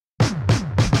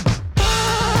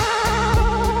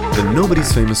the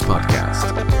Nobody's Famous podcast.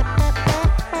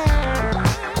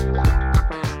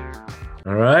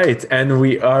 All right, and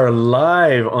we are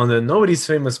live on the Nobody's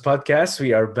Famous podcast.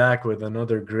 We are back with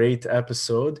another great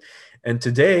episode. And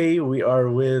today we are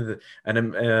with an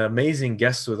amazing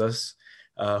guest with us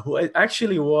who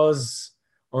actually was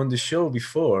on the show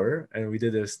before, and we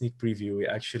did a sneak preview. We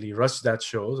actually rushed that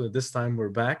show. So this time we're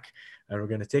back and we're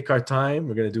going to take our time.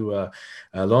 We're going to do a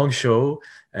long show,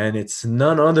 and it's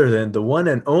none other than the one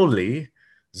and only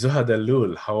Zuhad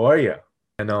Alloul. How are you?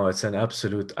 I know it's an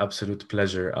absolute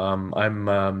pleasure.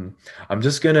 I'm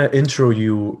just gonna intro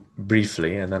you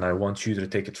briefly, and then I want you to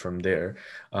take it from there.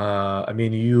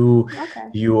 Okay.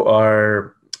 You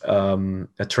are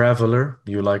a traveler.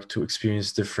 You like to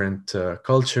experience different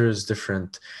cultures,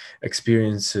 different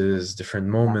experiences, different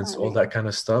moments, all Definitely. that kind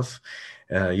of stuff.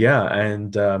 I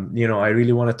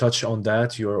really want to touch on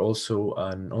that. You are also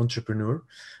an entrepreneur.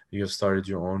 You have started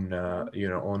your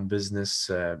own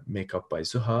business, Makeup by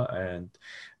Zuha, and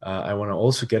I want to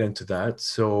also get into that.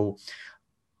 So,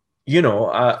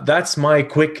 that's my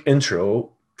quick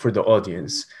intro for the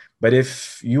audience. But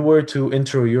if you were to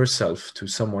intro yourself to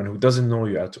someone who doesn't know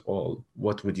you at all,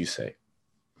 what would you say?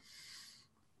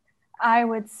 I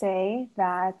would say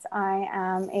that I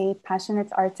am a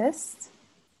passionate artist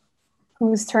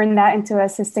who's turned that into a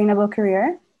sustainable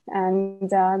career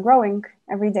and growing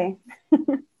every day.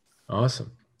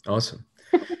 Awesome.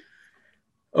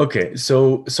 Okay,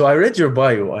 so I read your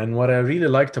bio, and what I really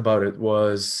liked about it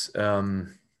was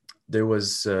there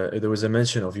was a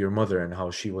mention of your mother and how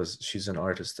she's an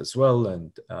artist as well,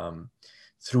 and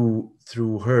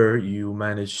through her you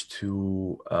managed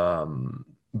to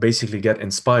basically get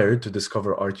inspired to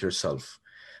discover art yourself.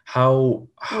 How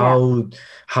Yeah. how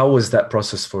how was that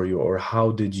process for you, or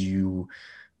how did you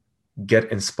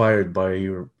get inspired by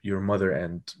your mother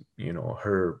and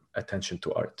her attention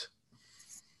to art?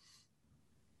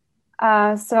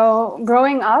 So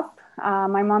growing up,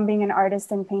 my mom being an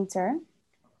artist and painter,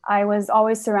 I was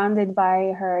always surrounded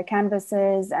by her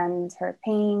canvases and her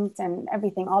paint and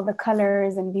everything, all the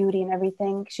colors and beauty and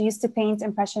everything. She used to paint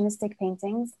impressionistic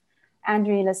paintings and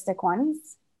realistic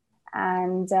ones,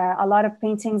 and a lot of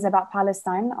paintings about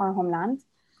Palestine, our homeland.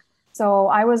 So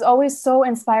I was always so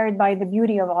inspired by the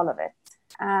beauty of all of it.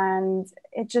 And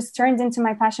it just turned into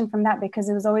my passion from that because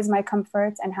it was always my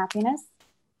comfort and happiness,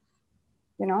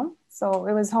 So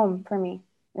it was home for me.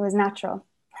 It was natural.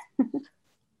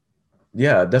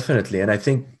 Yeah, definitely. And I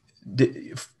think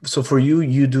so for you,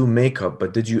 you do makeup,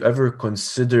 but did you ever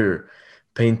consider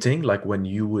painting? Like when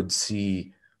you would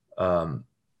see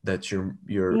that your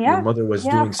Yeah, mother was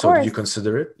yeah, doing of so, did you course.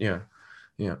 consider it? Yeah.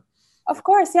 Yeah. Of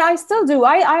course. Yeah, I still do.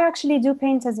 I actually do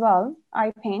paint as well. I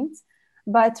paint.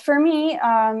 But for me,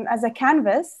 as a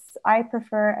canvas, I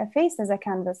prefer a face as a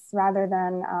canvas rather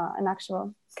than an actual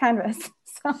canvas.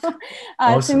 So to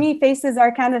Awesome. me, faces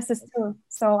are canvases too.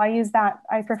 So I use that.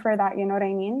 I prefer that. You know what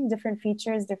I mean? Different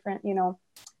features, different,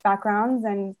 backgrounds.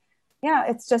 And yeah,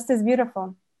 it's just as beautiful.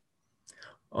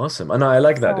 Awesome. And I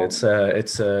like that. So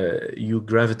You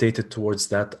gravitated towards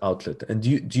that outlet. And do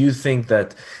yeah.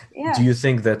 you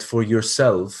think that for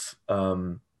yourself,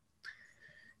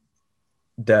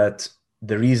 that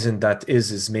the reason that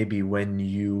is maybe when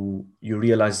you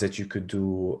realize that you could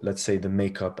do, let's say, the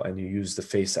makeup, and you use the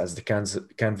face as the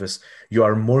canvas, you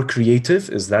are more creative?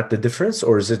 Is that the difference,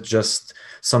 or is it just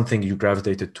something you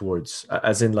gravitated towards,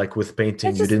 as in like with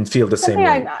painting It's you just didn't feel the same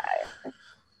something way?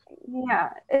 yeah,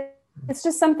 it's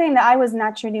just something that I was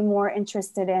naturally more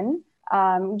interested in.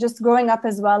 Just growing up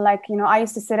as well, like, I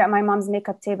used to sit at my mom's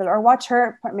makeup table or watch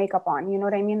her put makeup on, you know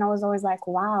what I mean? I was always like,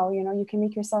 wow, you can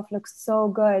make yourself look so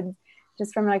good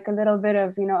just from like a little bit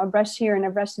of, a brush here and a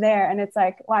brush there. And it's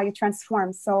like, wow, you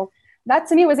transform. So that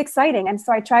to me was exciting. And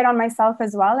so I tried on myself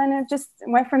as well. And it just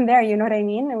went from there, you know what I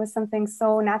mean? It was something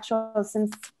so natural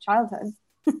since childhood.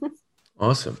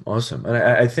 Awesome. And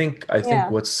I think Yeah.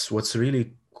 what's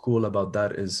really cool about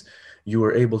that is you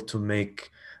were able to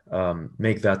make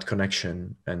that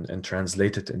connection and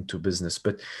translate it into business.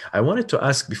 But I wanted to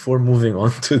ask, before moving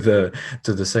on to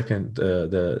the second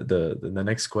the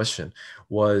next question,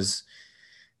 was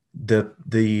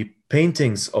the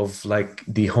paintings of like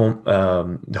the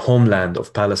homeland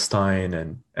of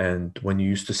Palestine, and when you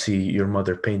used to see your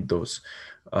mother paint those,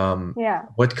 Yeah.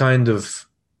 what kind of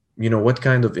what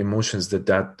kind of emotions did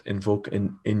that invoke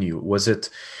in you? Was it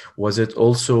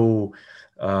also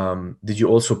did you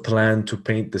also plan to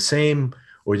paint the same,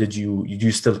 or did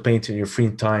you still paint in your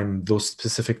free time those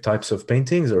specific types of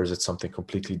paintings, or is it something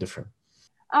completely different?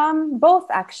 Both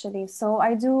actually. So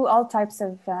I do all types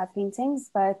of paintings,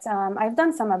 but I've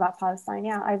done some about Palestine.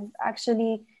 Yeah, I've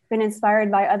actually been inspired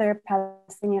by other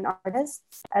Palestinian artists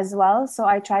as well. So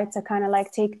I tried to kind of like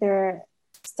take their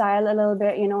style a little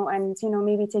bit, and,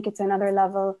 maybe take it to another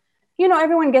level.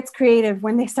 Everyone gets creative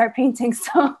when they start painting.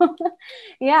 So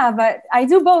yeah, but I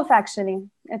do both actually.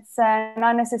 It's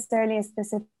not necessarily a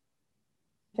specific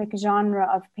genre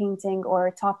of painting or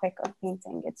topic of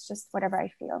painting. It's just whatever I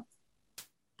feel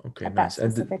Okay, at that nice.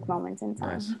 specific moment in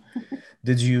Nice. time.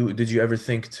 Did you ever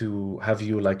think to have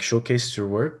you like showcased your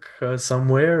work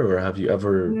somewhere, or have you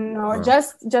ever? No,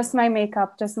 just my makeup,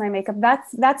 just my makeup.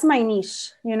 That's my niche.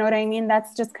 You know what I mean?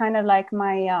 That's just kind of like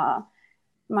my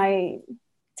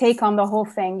take on the whole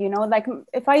thing. Like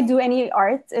if I do any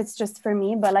art, it's just for me.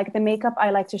 But like the makeup, I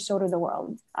like to show to the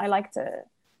world. I like to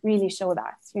really show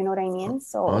that. You know what I mean?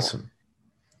 So Awesome.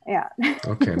 yeah.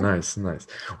 Okay, nice, nice.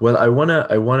 Well, I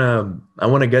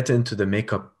wanna get into the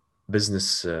makeup business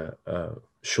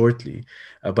shortly,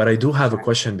 but I do have a Sure.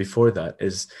 question before that.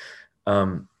 Um,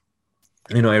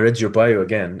 I read your bio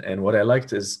again, and what I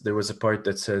liked is there was a part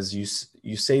that says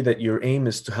you say that your aim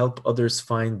is to help others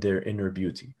find their inner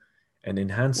beauty and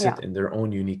enhance it Yeah. in their own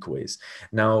unique ways.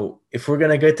 Now, if we're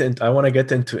gonna get into, I want to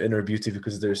get into inner beauty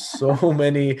because there's so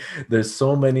many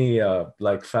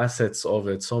like facets of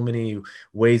it, so many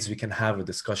ways we can have a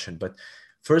discussion. But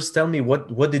first, tell me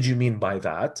what did you mean by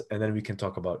that, and then we can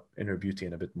talk about inner beauty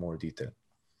in a bit more detail.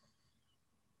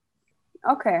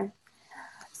 Okay.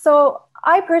 So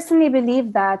I personally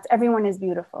believe that everyone is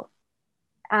beautiful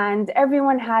and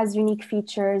everyone has unique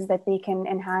features that they can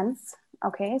enhance.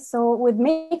 Okay. So with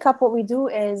makeup, what we do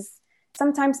is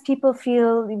sometimes people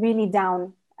feel really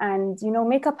down, and,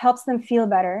 makeup helps them feel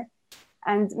better.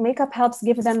 And makeup helps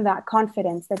give them that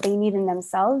confidence that they need in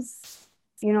themselves,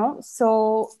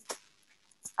 So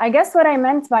I guess what I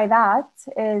meant by that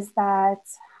is that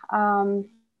um,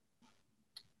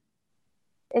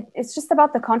 it's just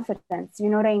about the confidence, you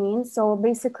know what I mean? So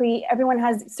basically, everyone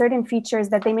has certain features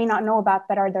that they may not know about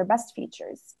that are their best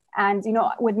features. And,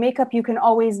 with makeup, you can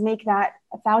always make that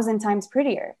 1,000 times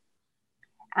prettier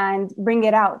and bring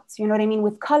it out, you know what I mean?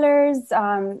 With colors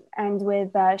and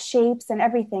with shapes and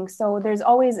everything. So there's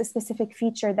always a specific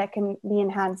feature that can be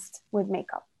enhanced with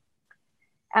makeup.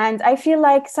 And I feel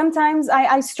like sometimes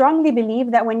I strongly believe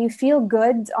that when you feel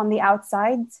good on the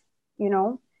outside,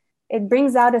 it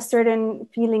brings out a certain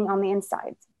feeling on the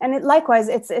inside. And likewise,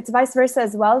 it's vice versa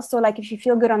as well. So like if you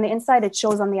feel good on the inside, it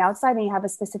shows on the outside and you have a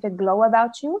specific glow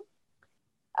about you.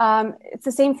 It's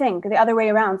the same thing, the other way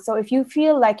around. So if you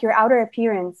feel like your outer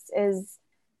appearance is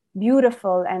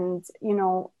beautiful and,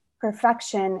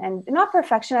 perfection, and not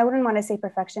perfection, I wouldn't want to say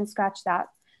perfection, scratch that.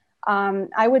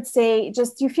 I would say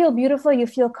just you feel beautiful, you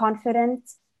feel confident,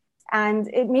 and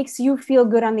it makes you feel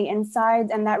good on the inside,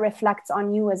 and that reflects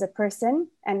on you as a person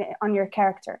and on your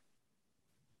character.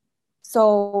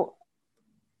 So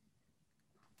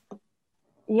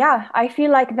yeah, I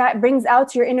feel like that brings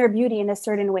out your inner beauty in a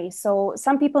certain way. So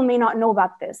some people may not know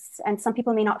about this, and some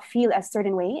people may not feel a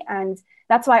certain way. And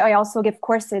that's why I also give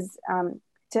courses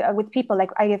with people.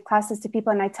 Like I give classes to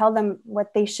people and I tell them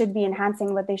what they should be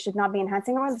enhancing, what they should not be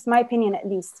enhancing. Or it's my opinion at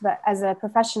least. But as a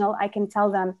professional, I can tell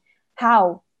them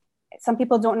how. Some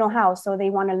people don't know how, so they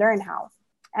want to learn how.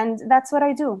 And that's what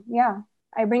I do. Yeah,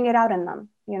 I bring it out in them.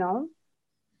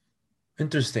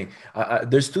 Interesting.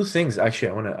 There's two things actually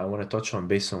I wanna touch on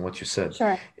based on what you said.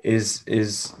 Sure. Is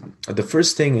the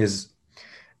first thing is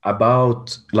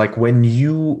about like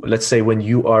let's say when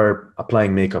you are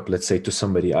applying makeup, let's say to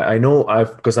somebody. I know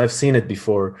because I've seen it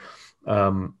before.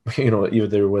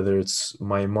 Either whether it's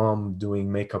my mom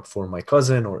doing makeup for my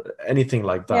cousin or anything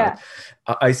like that.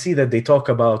 Yeah. I see that they talk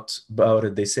about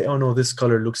it. They say, "Oh no, this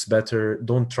color looks better.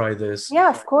 Don't try this. Yeah,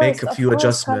 of Make course. a Of few course.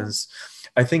 adjustments."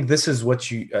 I think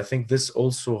this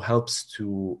also helps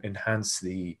to enhance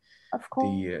the Of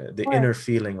the course. inner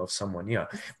feeling of someone. Yeah.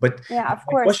 But Yeah, of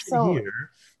my course. question So here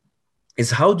is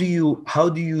how do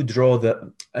you draw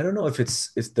the, I don't know if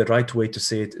it's the right way to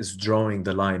say it is drawing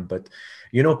the line, but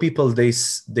people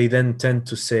they then tend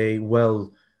to say,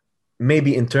 well,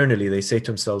 maybe internally they say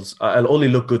to themselves, I'll only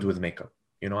look good with makeup.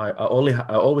 I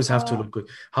always have to uh, look good.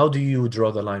 How do you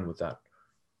draw the line with that?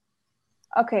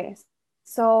 okay.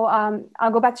 So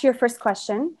I'll go back to your first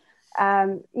question.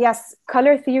 Yes,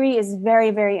 color theory is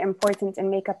very, very important in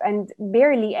makeup, and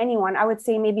barely anyone, I would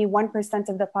say maybe 1%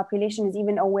 of the population is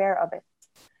even aware of it.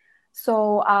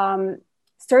 So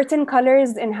certain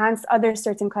colors enhance other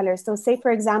certain colors. So say,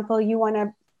 for example, you want to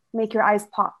make your eyes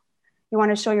pop. You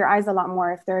want to show your eyes a lot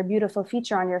more if they're a beautiful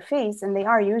feature on your face, and they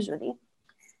are usually.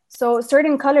 So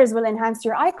certain colors will enhance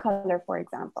your eye color, for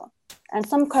example, and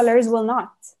some colors will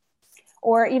not.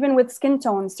 Or even with skin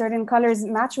tones, certain colors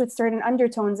match with certain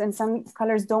undertones and some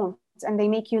colors don't. and they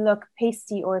make you look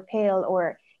pasty or pale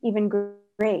or even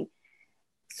gray.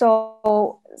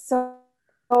 So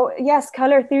yes,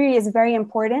 color theory is very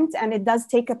important, and it does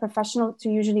take a professional to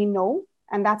usually know.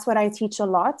 And that's what I teach a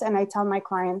lot, and I tell my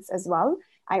clients as well.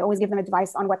 I always give them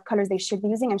advice on what colors they should be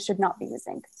using and should not be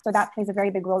using. So that plays a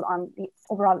very big role on the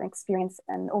overall experience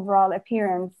and overall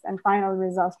appearance and final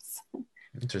results.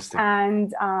 Interesting.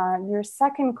 And your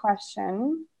second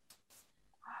question,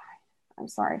 I'm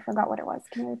sorry, I forgot what it was.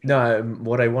 Can you repeat? No,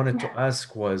 what I wanted to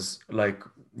ask was like,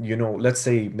 let's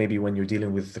say maybe when you're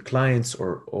dealing with the clients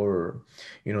or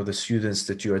the students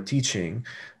that you are teaching,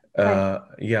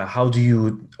 Right. how do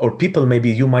you, or people, maybe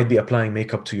you might be applying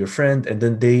makeup to your friend and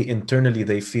then they internally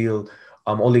they feel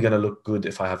I'm only gonna look good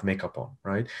if I have makeup on,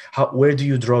 right? Where do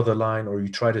you draw the line, or you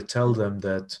try to tell them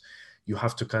that you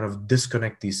have to kind of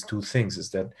disconnect these two things? Is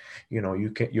that,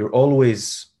 you're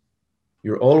always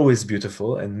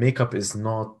beautiful, and makeup is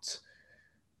not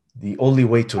the only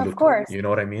way to Of look good. course, You know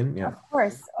what I mean? Yeah. of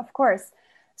course, of course.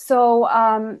 So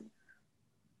I'm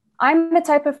the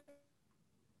type of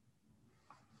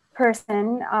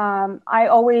person, I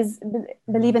always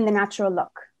believe in the natural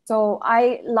look. So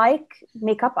I like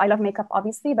makeup. I love makeup,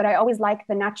 obviously, but I always like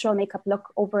the natural makeup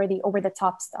look over the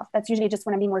top stuff. That's usually just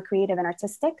when I'm being more creative and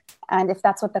artistic, and if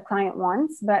that's what the client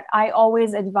wants. But I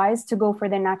always advise to go for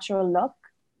the natural look,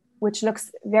 which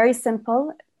looks very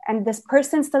simple. And this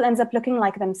person still ends up looking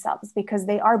like themselves because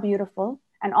they are beautiful.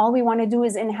 And all we want to do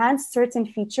is enhance certain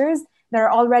features that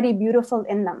are already beautiful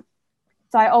in them.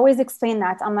 So I always explain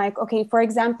that. I'm like, okay, for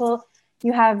example,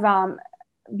 you have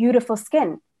beautiful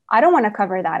skin. I don't want to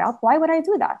cover that up. Why would I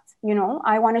do that?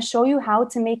 I want to show you how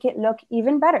to make it look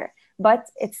even better, but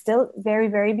it's still very,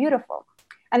 very beautiful.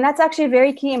 And that's actually a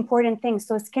very key important thing.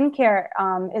 So skincare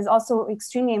is also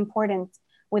extremely important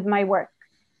with my work.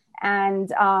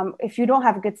 And if you don't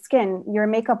have good skin, your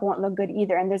makeup won't look good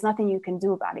either. And there's nothing you can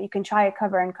do about it. You can try to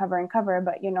cover and cover and cover,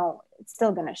 but it's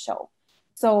still going to show.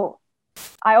 So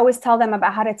I always tell them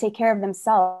about how to take care of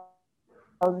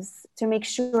themselves to make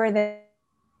sure that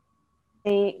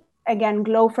they, again,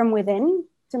 glow from within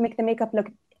to make the makeup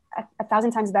look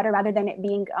 1,000 times better, rather than it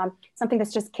being something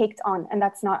that's just caked on. And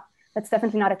that's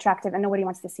definitely not attractive, and nobody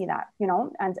wants to see that,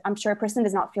 and I'm sure a person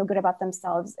does not feel good about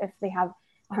themselves if they have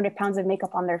 100 pounds of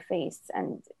makeup on their face,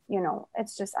 and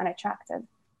it's just unattractive.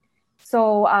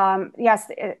 So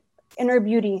yes, inner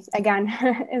beauty, again,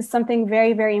 is something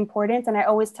very, very important. And I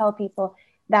always tell people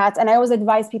that, and I always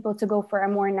advise people to go for a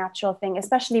more natural thing,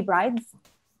 especially brides.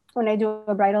 When I do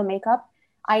a bridal makeup,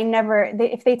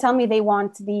 if they tell me they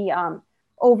want the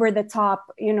over the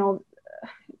top,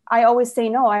 I always say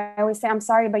no. I always say, I'm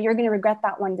sorry, but you're going to regret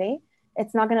that one day.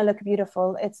 It's not going to look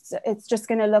beautiful. It's just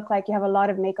going to look like you have a lot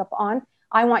of makeup on.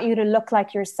 I want you to look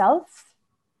like yourself,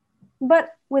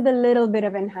 but with a little bit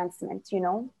of enhancement,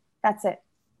 that's it.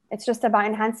 It's just about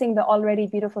enhancing the already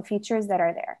beautiful features that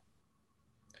are there.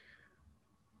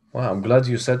 Wow, I'm glad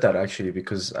you said that actually,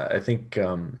 because I think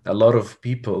a lot of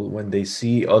people, when they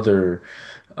see other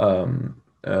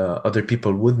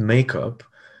people with makeup,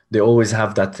 they always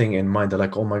have that thing in mind. They're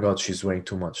like, "Oh my God, she's wearing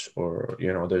too much," or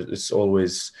it's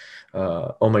always,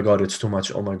 "Oh my God, it's too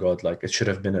much. Oh my God, like it should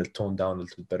have been toned down a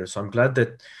little better." So I'm glad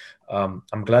that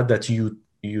you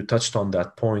touched on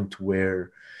that point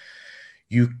where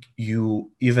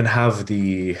you even have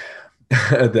the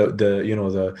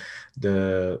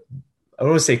the I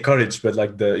don't want to say courage, but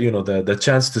like the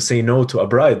chance to say no to a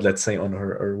bride, let's say on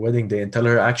her wedding day, and tell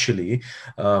her, actually,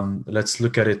 let's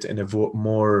look at it in a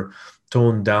more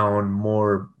toned down,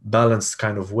 more balanced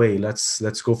kind of way.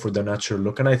 Let's go for the natural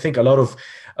look. And I think a lot of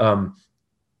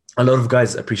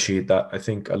guys appreciate that. I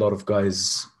think a lot of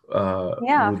guys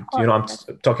Yeah, would, of course.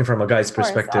 I'm talking from a guy's Of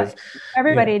course. perspective.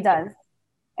 Everybody Yeah, does.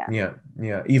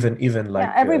 yeah. Even Yeah, like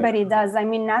everybody does. I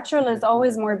mean, natural is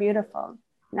always more beautiful.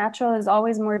 Natural is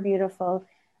always more beautiful.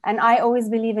 And I always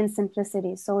believe in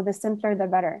simplicity. So the simpler, the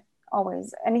better.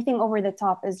 Always. Anything over the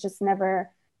top is just never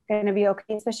going to be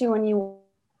okay, especially when you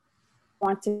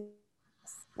want to.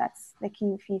 That's the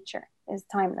key feature, is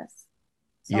timeless.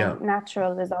 So yeah.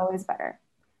 natural is always better.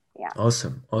 Yeah.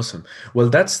 Awesome, awesome. Well,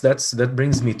 that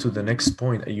brings me to the next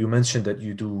point. You mentioned that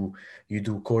you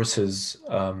do courses.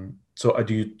 So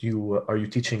are you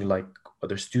teaching like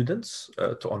other students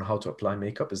on how to apply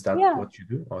makeup? Is that Yeah. what you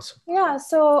do? Awesome. Yeah,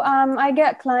 so I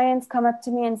get clients come up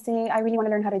to me and say, I really want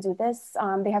to learn how to do this.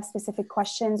 They have specific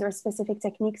questions or specific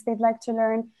techniques they'd like to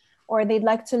learn, or they'd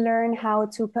like to learn how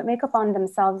to put makeup on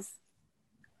themselves,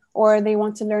 or they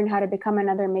want to learn how to become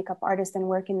another makeup artist and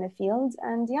work in the field.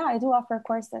 And yeah, I do offer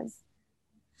courses.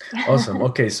 Awesome.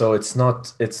 Okay, so it's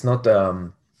not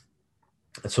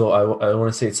so I want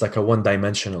to say it's like a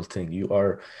one-dimensional thing. You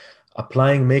are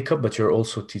applying makeup, but you're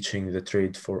also teaching the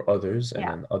trade for others, and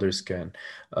Yeah, then others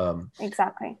um,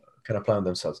 exactly. can apply on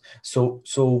themselves.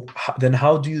 Then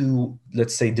how do you,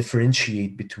 let's say,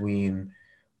 differentiate between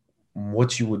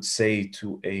what you would say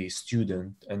to a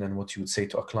student and then what you would say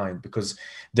to a client? Because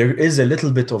there is a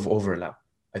little bit of overlap,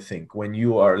 I think, when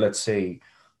you are, let's say,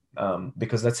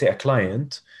 because let's say a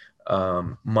client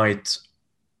might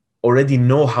already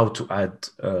know how to add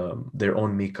their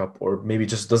own makeup, or maybe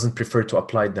just doesn't prefer to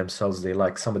apply it themselves. They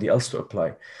like somebody else to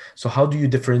apply. So how do you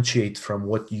differentiate from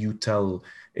what you tell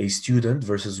a student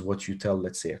versus what you tell,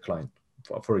 let's say, a client,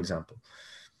 for example?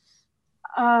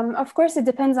 Of course, it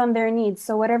depends on their needs.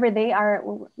 So whatever they are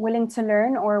willing to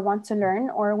learn or want to learn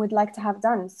or would like to have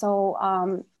done. So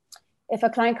if a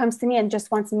client comes to me and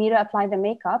just wants me to apply the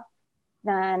makeup,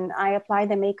 then I apply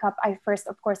the makeup. I first,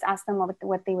 of course, ask them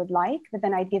what they would like, but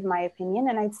then I'd give my opinion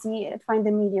and find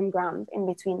a medium ground in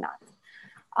between that.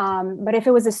 But if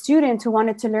it was a student who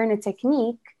wanted to learn a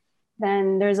technique,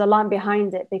 then there's a lot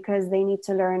behind it, because they need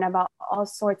to learn about all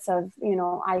sorts of,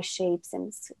 eye shapes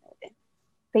and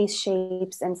face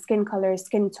shapes and skin colors,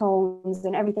 skin tones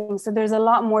and everything. So there's a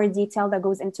lot more detail that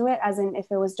goes into it, as in if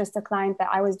it was just a client that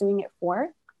I was doing it for,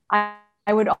 I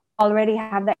would already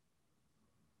have that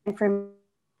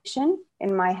information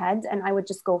in my head and I would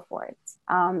just go for it.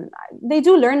 They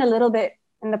do learn a little bit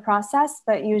in the process,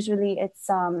 but usually it's,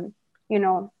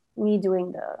 me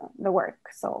doing the work.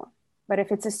 So, but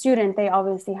if it's a student, they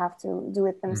obviously have to do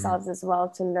it themselves as well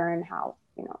to learn how,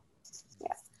 yeah.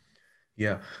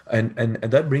 Yeah, and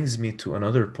that brings me to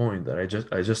another point that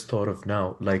I just thought of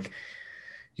now. Like,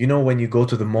 when you go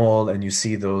to the mall and you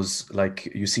see those, like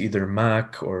you see either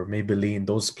MAC or Maybelline,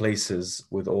 those places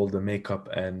with all the makeup,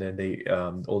 and then they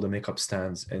all the makeup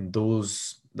stands, and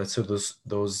those, let's say,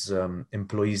 those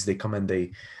employees, they come and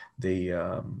they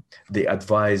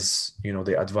advise,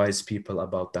 they advise people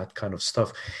about that kind of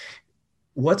stuff.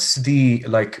 What's the,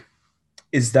 like,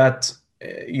 is that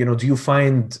do you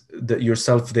find that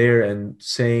yourself there and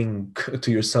saying to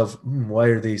yourself, why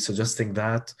are they suggesting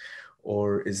that?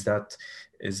 Or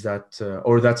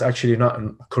or that's actually not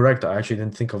correct, I actually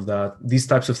didn't think of that, these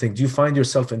types of things? Do you find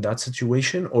yourself in that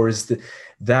situation, or is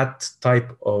that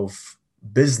type of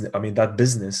business, I mean, that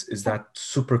business, is that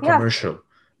super Yeah, commercial,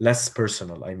 less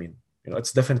personal? I mean,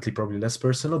 it's definitely probably less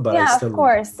personal, but I yeah, of still.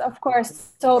 course, of course.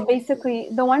 So basically,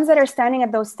 the ones that are standing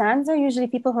at those stands are usually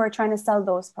people who are trying to sell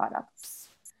those products.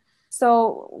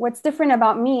 So what's different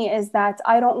about me is that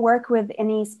I don't work with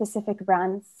any specific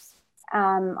brands.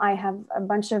 I have a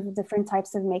bunch of different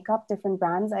types of makeup, different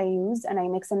brands I use, and I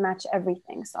mix and match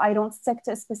everything. So I don't stick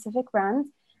to a specific brand,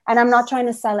 and I'm not trying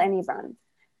to sell any brand.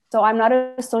 So I'm not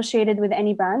associated with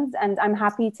any brands, and I'm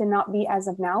happy to not be as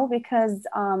of now, because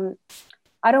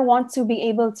I don't want to be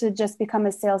able to just become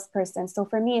a salesperson. So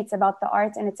for me, it's about the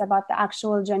art and it's about the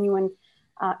actual genuine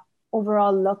uh,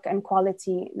 overall look and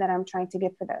quality that I'm trying to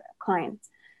give for the client.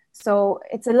 So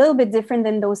it's a little bit different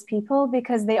than those people,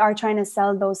 because they are trying to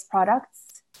sell those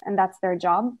products and that's their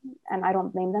job. And I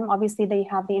don't blame them. Obviously, they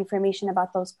have the information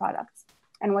about those products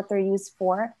and what they're used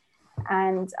for.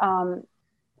 And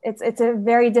it's a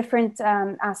very different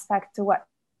aspect to what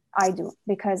I do,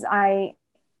 because I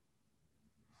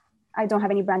don't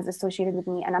have any brands associated with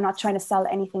me and I'm not trying to sell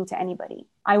anything to anybody.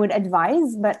 I would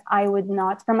advise, but I would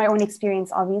not, from my own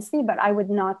experience, obviously, but I would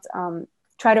not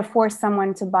try to force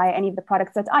someone to buy any of the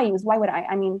products that I use. Why would I?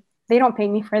 I mean, they don't pay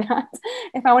me for that.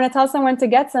 If I want to tell someone to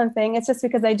get something, it's just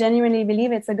because I genuinely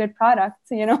believe it's a good product,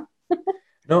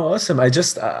 No, awesome. I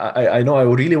know I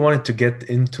really wanted to get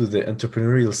into the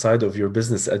entrepreneurial side of your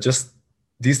business.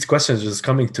 These questions are just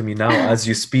coming to me now as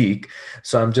you speak.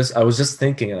 So I was just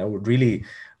thinking, and I would really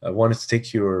wanted to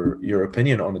take your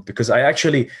opinion on it, because I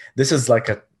actually, this is like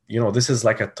this is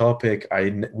like a topic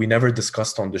we never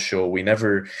discussed on the show. We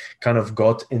never kind of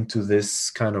got into this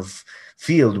kind of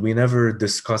field. We never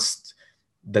discussed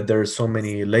that there are so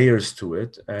many layers to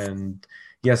it. And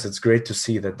yes, it's great to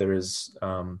see that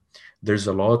there's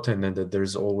a lot, and then that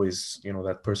there's always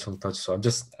that personal touch. So I'm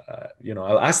just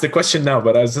I'll ask the question now,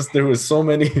 but there was so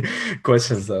many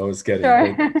questions that I was getting.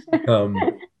 Sure.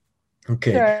 But,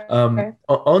 okay, Sure.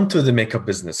 on to the makeup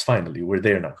business. Finally, we're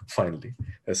there now. Finally,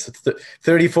 it's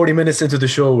 30-40 minutes into the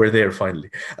show, we're there finally.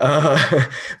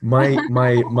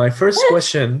 My first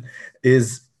question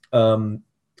is,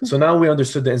 so now we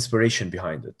understood the inspiration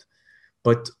behind it,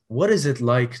 but what is it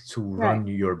like to Right. run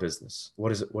your business?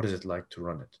 What is it like to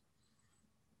run it?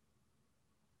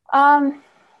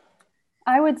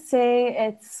 I would say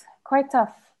it's quite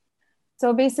tough.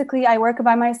 So basically, I work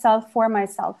by myself for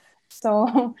myself.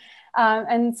 So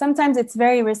And sometimes it's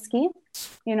very risky.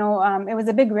 It was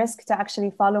a big risk to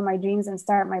actually follow my dreams and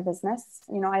start my business.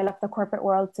 I left the corporate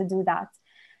world to do that.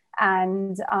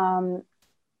 And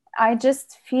I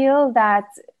just feel that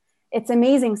it's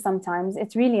amazing sometimes.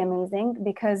 It's really amazing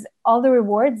because all the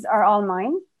rewards are all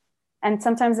mine. And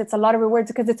sometimes it's a lot of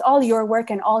rewards because it's all your work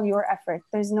and all your effort.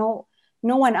 There's no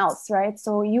one else, right?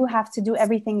 So you have to do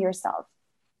everything yourself.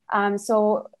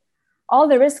 So all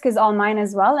the risk is all mine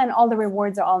as well, and all the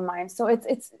rewards are all mine. So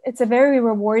it's a very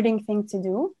rewarding thing to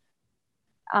do.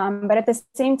 But at the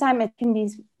same time, it can be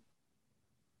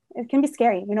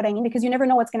scary, you know what I mean? Because you never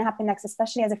know what's going to happen next,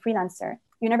 especially as a freelancer.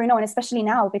 You never know, and especially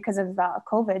now because of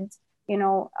COVID,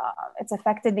 it's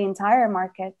affected the entire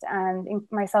market, and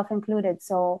myself included.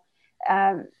 So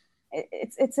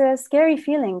it's a scary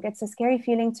feeling. It's a scary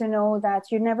feeling to know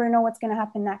that you never know what's going to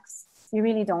happen next. You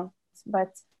really don't.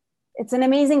 But it's an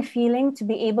amazing feeling to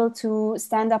be able to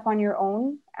stand up on your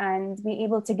own and be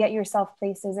able to get yourself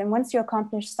places. And once you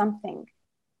accomplish something,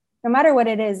 no matter what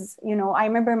it is, I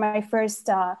remember my first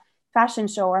fashion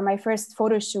show or my first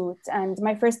photo shoot and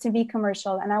my first TV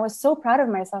commercial. And I was so proud of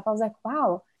myself. I was like,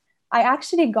 wow, I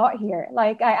actually got here.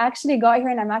 Like I actually got here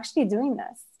and I'm actually doing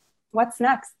this. What's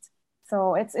next?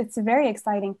 So it's a very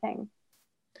exciting thing.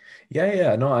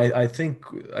 Yeah. No, I think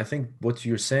what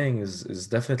you're saying is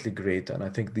definitely great, and I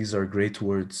think these are great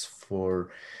words for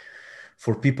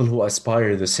people who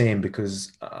aspire the same,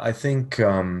 because I think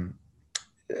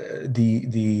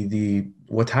the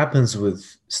what happens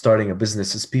with starting a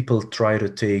business is people try to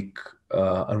take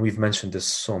and we've mentioned this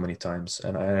so many times,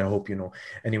 and I hope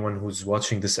anyone who's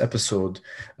watching this episode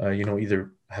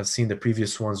either have seen the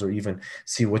previous ones or even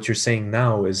see what you're saying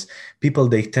now, is people,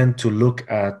 they tend to look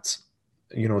at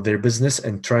their business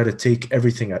and try to take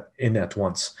everything in at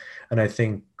once. And I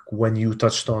think when you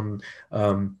touched on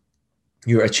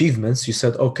your achievements, you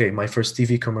said, okay, my first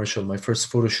TV commercial, my first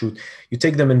photo shoot, you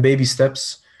take them in baby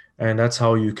steps, and that's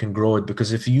how you can grow it.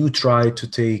 Because if you try to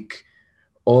take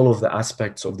all of the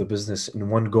aspects of the business in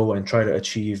one go and try to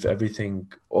achieve everything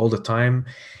all the time,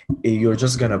 you're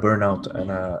just gonna burn out.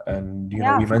 And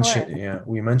Yeah, we of course.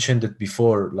 mentioned it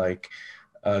before, like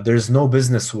there's no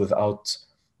business without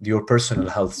your personal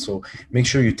health. So make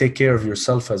sure you take care of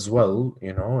yourself as well,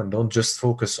 and don't just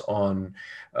focus on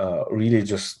really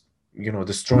just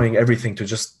destroying everything to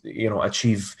just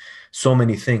achieve so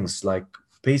many things. Like,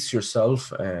 pace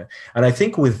yourself. And I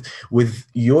think with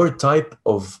your type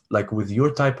of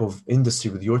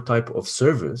industry, with your type of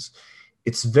service,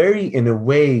 it's very, in a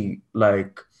way,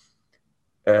 like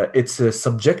it's a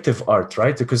subjective art,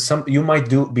 right? Because you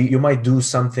might do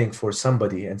something for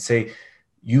somebody and say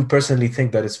you personally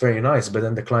think that it's very nice, but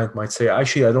then the client might say,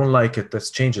 actually, I don't like it,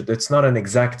 let's change it. It's not an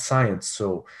exact science.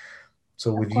 So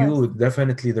Of with course. you,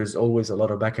 definitely there's always a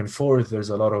lot of back and forth.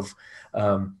 There's a lot of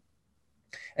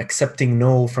accepting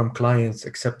no from clients,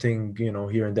 accepting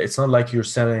here and there. It's not like you're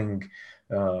selling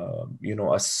a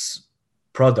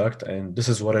product and this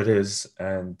is what it is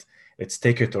and it's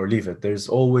take it or leave it. There's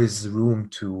always room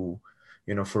to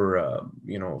for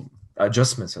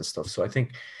adjustments and stuff. So I think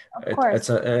Of course.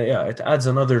 it adds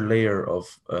another layer of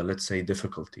let's say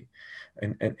difficulty.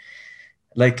 And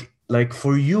like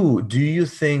for you, do you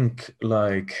think,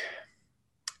 like,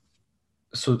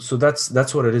 so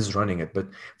that's what it is, running it. But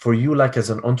for you, like, as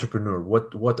an entrepreneur,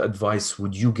 what advice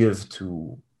would you give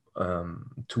to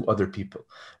other people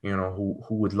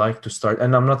who would like to start?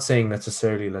 And I'm not saying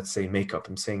necessarily, let's say, makeup,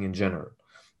 I'm saying in general,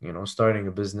 starting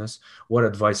a business. What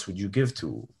advice would you give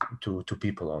to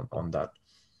people on that?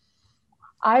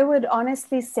 I would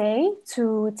honestly say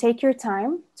to take your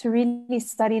time to really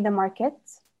study the market,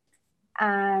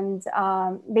 and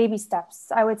baby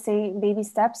steps. I would say baby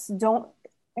steps. Don't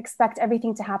expect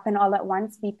everything to happen all at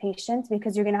once. Be patient,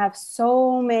 because you're going to have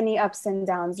so many ups and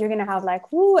downs. You're going to have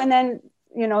like, woo, and then,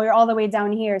 you're all the way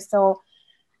down here. So,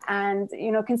 and,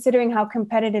 considering how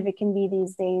competitive it can be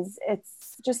these days,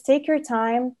 it's just take your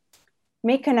time,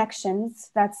 make connections.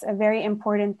 That's a very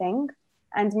important thing.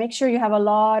 And make sure you have a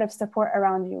lot of support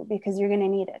around you, because you're going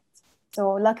to need it.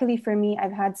 So luckily for me,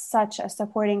 I've had such a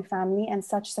supporting family and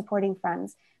such supporting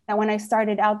friends that when I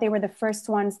started out, they were the first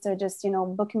ones to just,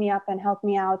 book me up and help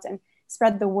me out and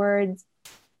spread the word.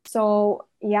 So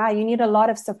yeah, you need a lot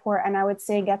of support. And I would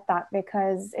say get that,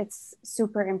 because it's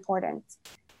super important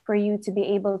for you to be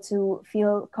able to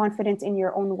feel confident in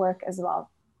your own work as well.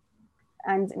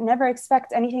 And never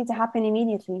expect anything to happen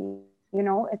immediately.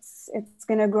 It's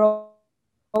going to grow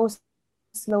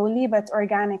slowly but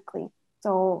organically.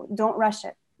 So don't rush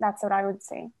it. That's what I would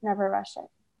say. Never rush it.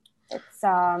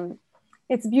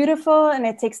 It's beautiful and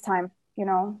it takes time.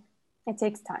 It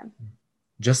takes time.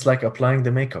 Just like applying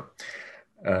the makeup.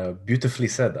 Beautifully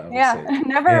said, I would Yeah, say.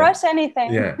 never Yeah. rush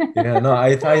anything. Yeah. No,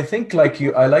 I think like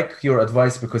you, I like your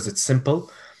advice because it's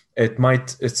simple. It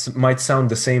might sound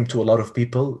the same to a lot of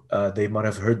people. They might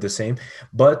have heard the same,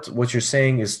 but what you're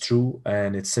saying is true,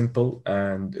 and it's simple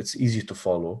and it's easy to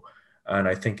follow. And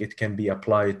I think it can be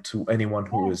applied to anyone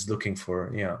who Yeah, is looking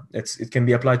for, yeah, it can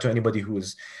be applied to anybody who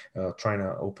is trying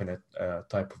to open a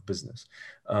type of business.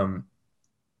 Um,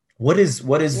 what is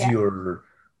yeah. your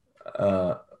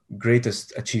uh,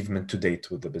 greatest achievement to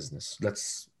date with the business?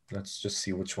 Let's just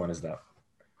see which one is that.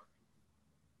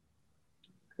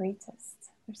 Greatest.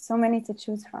 There's so many to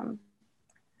choose from.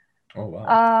 Oh wow.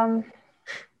 Um,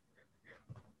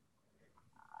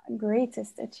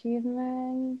 Greatest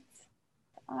achievement,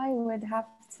 I would have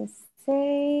to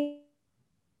say,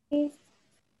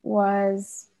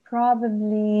 was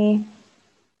probably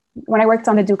when I worked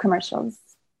on the Do commercials.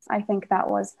 I think that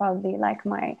was probably like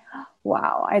my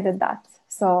wow, I did that.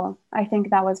 So I think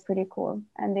that was pretty cool.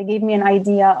 And they gave me an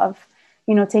idea of,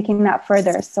 taking that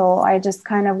further. So I just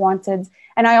kind of wanted,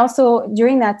 and I also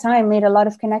during that time made a lot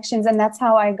of connections. And that's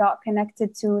how I got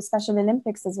connected to Special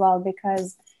Olympics as well,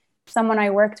 because someone I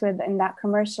worked with in that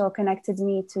commercial connected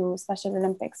me to Special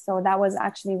Olympics. So that was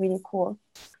actually really cool.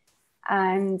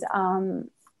 And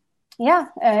yeah,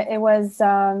 it was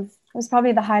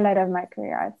probably the highlight of my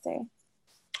career, I'd say.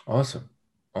 Awesome.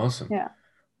 Awesome. Yeah.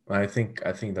 I think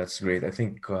that's great. I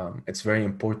think it's very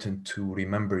important to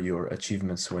remember your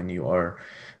achievements when you are,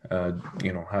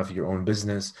 have your own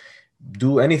business.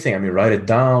 Do anything. I mean, write it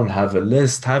down, have a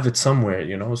list, have it somewhere,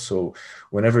 so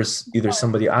whenever either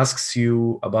somebody asks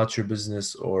you about your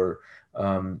business or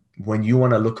when you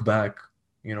want to look back,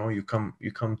 you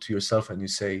come to yourself and you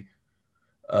say,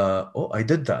 oh, I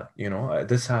did that,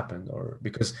 this happened, or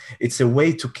because it's a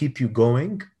way to keep you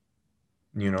going,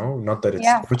 not that it's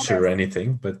Yeah, of torture or course.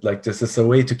 anything, but like this is a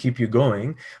way to keep you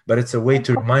going, but it's a way Of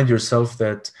to course. remind yourself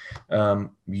that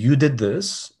you did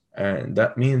this, and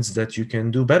that means that you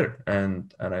can do better.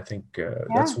 And I think Yeah,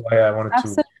 that's why I wanted to,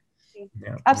 absolutely. yeah,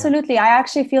 yeah. Absolutely. I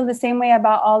actually feel the same way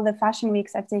about all the fashion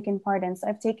weeks I've taken part in. So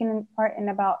I've taken part in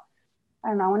about, I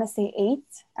don't know, I want to say 8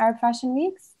 Arab fashion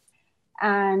weeks.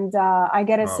 And I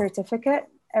get a Wow. certificate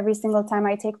every single time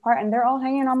I take part, and they're all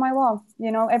hanging on my wall.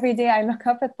 Every day I look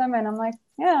up at them and I'm like,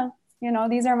 yeah,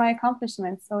 these are my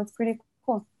accomplishments. So it's pretty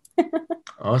cool.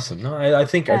 Awesome. No, I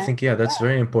think, yeah, that's Yeah,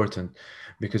 very important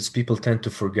because people tend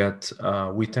to forget.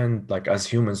 We tend, like as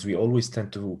humans, we always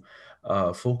tend to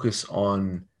focus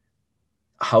on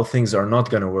how things are not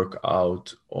going to work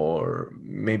out, or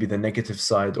maybe the negative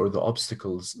side or the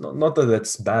obstacles. Not that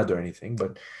that's bad or anything,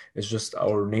 but it's just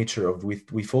our nature of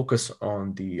we focus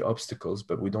on the obstacles,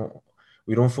 but we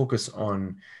don't focus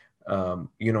on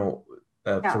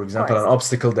yeah, for of example, an course.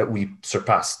 obstacle that we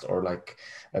surpassed, or like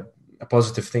a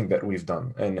positive thing that we've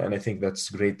done. And I think that's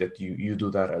great that you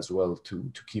do that as well,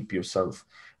 to keep yourself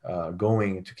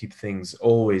going, to keep things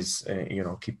always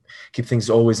keep things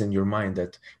always in your mind,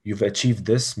 that you've achieved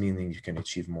this, meaning you can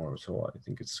achieve more. So I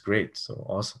think it's great. So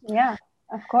awesome. Yeah,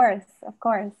 of course. Of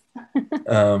course.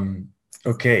 Um,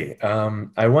 okay.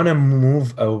 I want to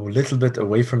move a little bit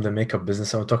away from the makeup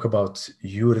business. I want to talk about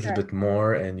you a little Sure. bit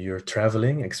more, and you're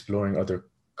traveling, exploring other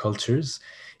cultures.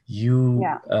 You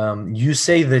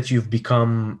say that you've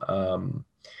become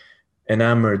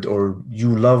enamored, or you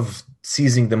love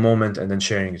seizing the moment and then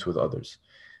sharing it with others.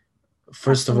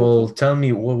 First of all, Absolutely. tell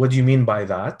me what do you mean by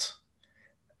that?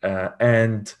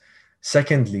 And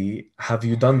secondly, have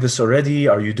you done this already?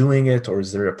 Are you doing it, or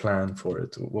is there a plan for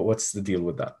it? What's the deal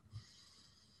with that?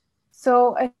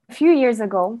 So a few years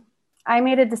ago, I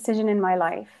made a decision in my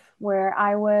life where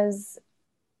I was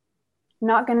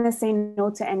not going to say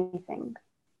no to anything.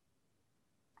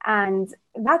 And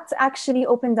that actually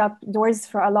opened up doors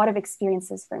for a lot of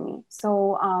experiences for me.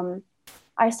 So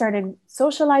I started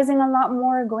socializing a lot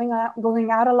more, going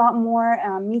out a lot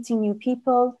more, meeting new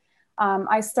people.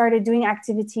 I started doing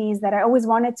activities that I always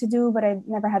wanted to do, but I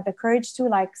never had the courage to,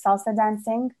 like salsa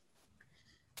dancing.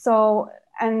 So,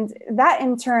 and that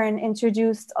in turn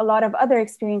introduced a lot of other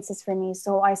experiences for me.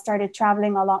 So I started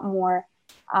traveling a lot more,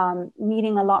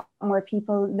 meeting a lot more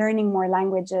people, learning more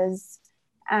languages.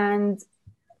 And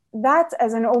that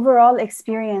as an overall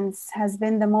experience has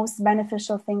been the most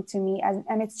beneficial thing to me,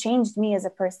 and it's changed me as a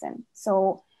person.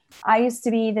 So I used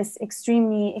to be this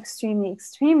extremely, extremely,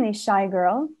 extremely shy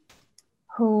girl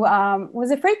who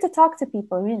was afraid to talk to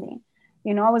people, really.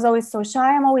 I was always so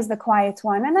shy. I'm always the quiet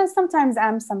one. And I sometimes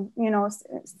am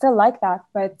still like that.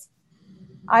 But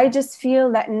I just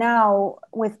feel that now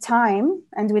with time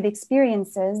and with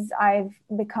experiences, I've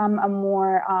become a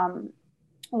more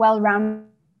well-rounded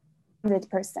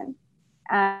person.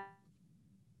 And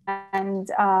and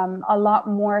a lot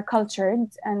more cultured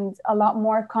and a lot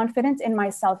more confident in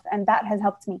myself. And that has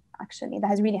helped me, actually. That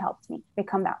has really helped me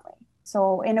become that way.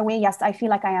 So in a way, yes, I feel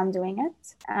like I am doing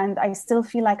it. And I still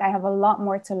feel like I have a lot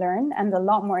more to learn and a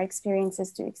lot more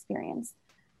experiences to experience.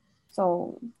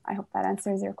 So I hope that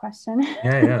answers your question.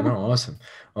 Yeah, no, awesome,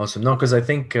 awesome. No, because I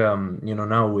think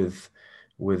now with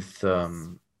with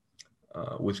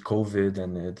COVID,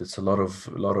 and it's a lot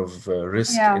of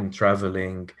risk Yeah, in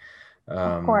traveling. of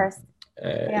Um, course.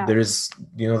 Yeah. there is,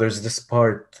 there's this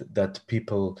part that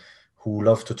people who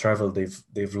love to travel,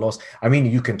 they've lost. I mean,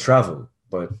 you can travel,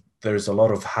 but there's a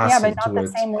lot of Yeah, but hassle not to the it.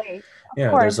 same way. Of Yeah,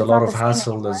 there's course, a it's lot not of the same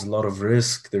hassle, anymore. there's a lot of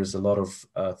risk, there's a lot of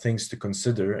things to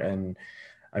consider. And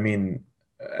I mean,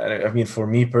 for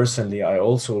me personally, I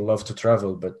also love to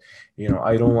travel, but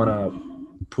I don't want to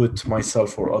put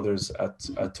myself or others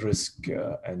at risk,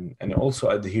 and also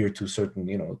adhere to certain,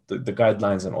 the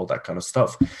guidelines and all that kind of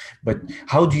stuff. But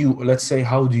let's say,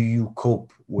 how do you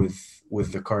cope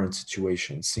with the current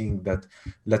situation, seeing that,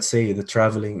 let's say, the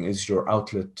traveling is your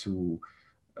outlet to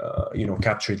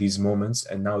capture these moments,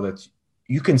 and now that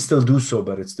you can still do so,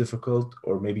 but it's difficult,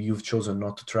 or maybe you've chosen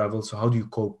not to travel. So how do you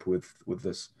cope with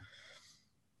this?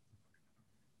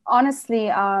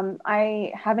 Honestly,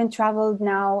 I haven't traveled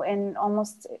now in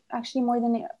almost, actually more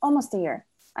than almost a year.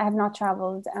 I have not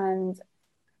traveled, and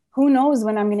who knows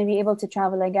when I'm going to be able to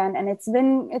travel again. And it's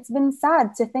been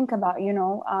sad to think about.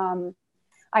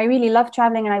 I really love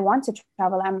traveling and I want to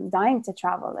travel. I'm dying to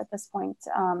travel at this point.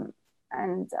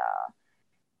 And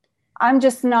I'm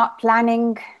just not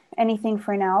planning anything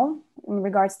for now in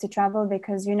regards to travel,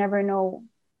 because you never know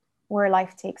where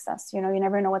life takes us. You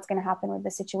never know what's going to happen with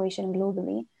the situation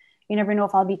globally. You never know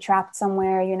if I'll be trapped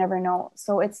somewhere. You never know.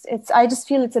 So I just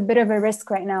feel it's a bit of a risk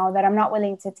right now that I'm not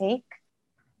willing to take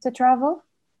to travel.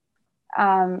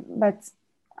 But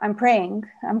I'm praying,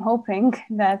 I'm hoping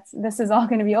that this is all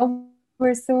going to be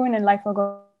over soon and life will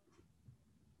go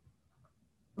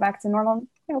back to normal.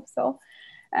 I hope so.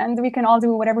 And we can all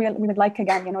do whatever we would like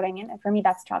again. You know what I mean? And for me,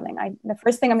 that's traveling. The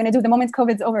first thing I'm going to do the moment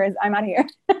COVID's over is I'm out of here.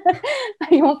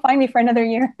 You won't find me for another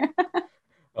year.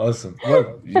 Awesome.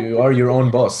 Well, you are your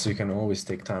own boss, so you can always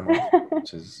take time off,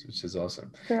 which is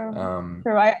awesome. True. Um,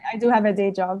 True. I do have a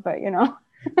day job, but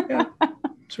yeah,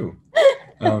 true.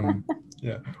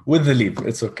 Yeah, with the leave,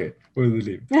 it's okay. With the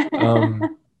leave.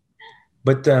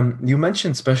 But you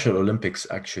mentioned Special Olympics,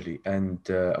 actually, and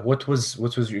what was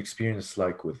your experience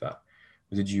like with that?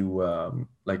 Did you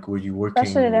like, were you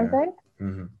Special working? Olympics,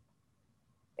 Mhm.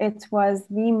 it was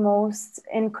the most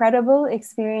incredible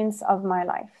experience of my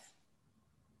life,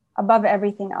 above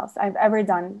everything else I've ever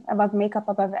done, above makeup,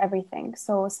 above everything.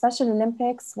 So Special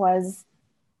Olympics was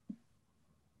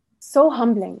so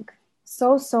humbling,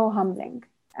 so humbling,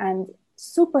 and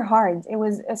super hard. It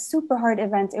was a super hard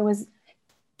event. It was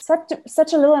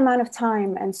such a little amount of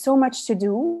time and so much to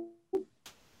do,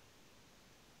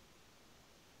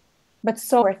 but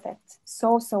so worth it.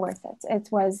 So worth it.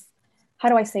 It was, how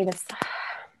do I say this?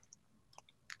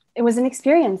 It was an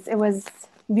experience. It was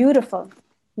beautiful,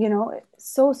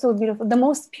 so beautiful. The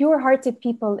most pure-hearted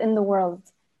people in the world,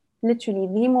 literally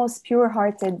the most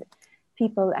pure-hearted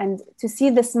people. And to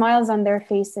see the smiles on their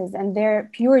faces and their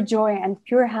pure joy and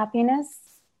pure happiness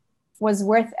was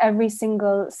worth every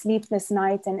single sleepless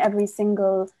night and every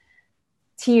single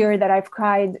tear that I've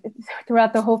cried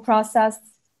throughout the whole process.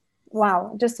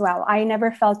 Wow, just wow. I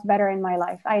never felt better in my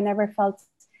life. I never felt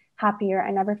happier.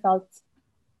 I never felt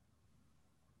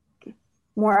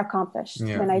more accomplished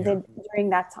Yeah, than I yeah. did during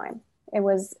that time. It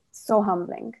was so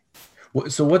humbling.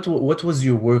 So what was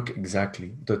your work exactly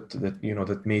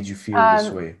that made you feel this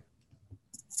Um, way?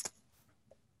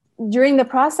 During the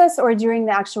process or during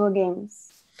the actual games?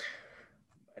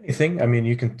 Anything? I mean,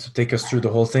 you can take us through the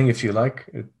whole thing if you like.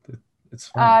 It's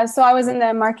fine. So I was in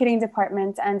the marketing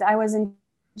department and I was in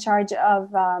charge of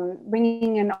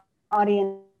bringing an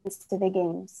audience to the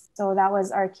games. So that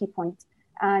was our key point.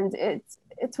 And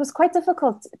it was quite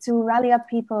difficult to rally up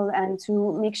people and to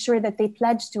make sure that they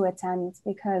pledge to attend,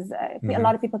 because a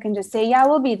lot of people can just say, yeah,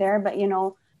 we'll be there, but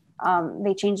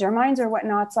they change their minds or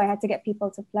whatnot. So I had to get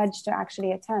people to pledge to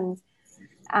actually attend.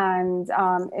 And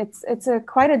it's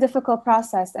quite a difficult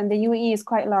process, and the UAE is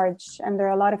quite large, and there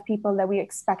are a lot of people that we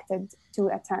expected to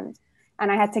attend,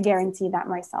 and I had to guarantee that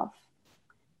myself.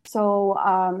 So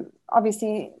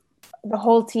obviously the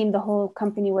whole team, the whole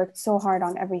company worked so hard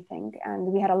on everything, and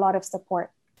we had a lot of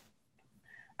support.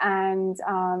 And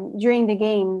during the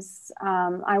games,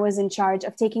 I was in charge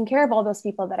of taking care of all those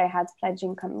people that I had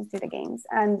pledging coming to the games,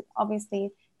 and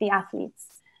obviously the athletes.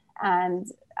 And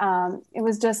it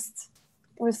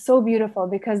was so beautiful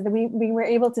because we were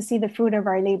able to see the fruit of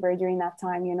our labor during that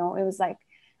time. It was like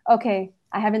okay,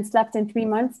 I haven't slept in 3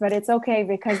 months, but it's okay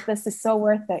because this is so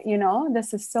worth it.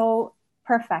 This is so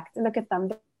perfect. Look at them.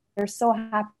 They're so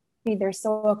happy. They're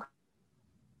so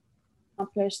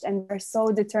accomplished and they're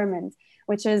so determined,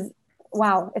 which is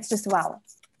wow. It's just wow.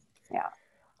 Yeah.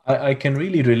 I can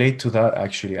really relate to that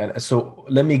actually. And so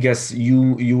let me guess,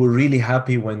 you were really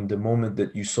happy when the moment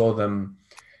that you saw them,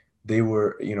 they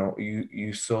were,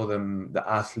 you saw them, the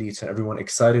athletes and everyone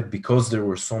excited because there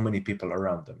were so many people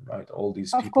around them, right? All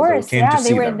these Of people that course. came to Yeah.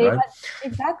 see them, They right? had,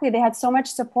 exactly. They had so much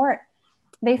support.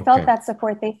 They felt Okay. that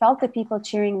support. They felt the people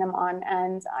cheering them on.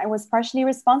 And I was partially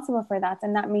responsible for that.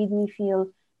 And that made me feel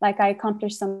like I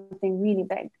accomplished something really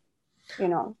big.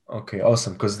 Okay,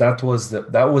 awesome. Because that was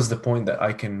the point that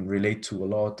I can relate to a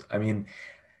lot. I mean,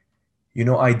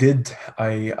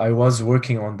 I was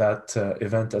working on that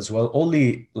event as well,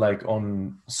 only like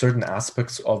on certain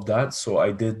aspects of that. So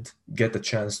I did get the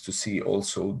chance to see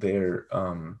also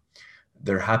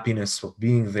their happiness of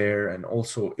being there, and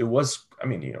also it was, I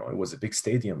mean, it was a big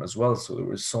stadium as well, so there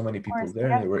were so many Of people course. there,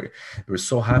 and Yeah. they were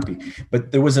so happy.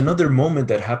 But there was another moment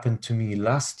that happened to me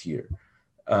last year,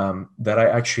 that I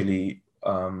actually,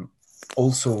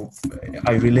 also,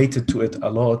 I related to it a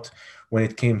lot when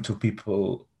it came to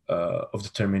people of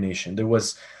determination. There was,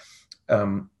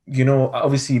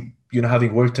 obviously,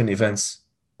 having worked in events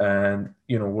and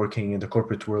working in the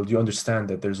corporate world, you understand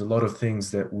that there's a lot of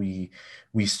things that we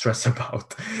stress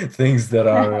about, things that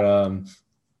are,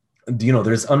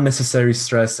 there's unnecessary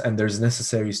stress and there's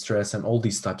necessary stress and all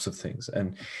these types of things.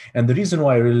 And the reason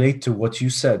why I relate to what you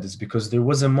said is because there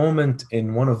was a moment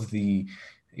in one of the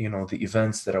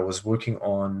events that I was working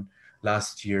on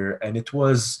last year, and it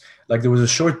was like there was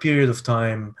a short period of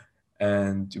time,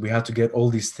 and we had to get all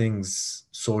these things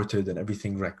sorted and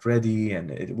everything like ready,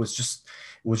 and it was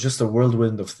just a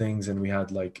whirlwind of things, and we had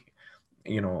like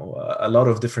a lot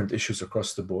of different issues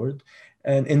across the board.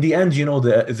 And in the end,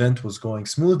 the event was going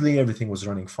smoothly, everything was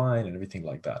running fine and everything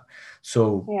like that.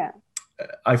 So Yeah.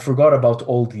 I forgot about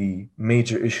all the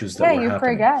major issues that Yeah. were You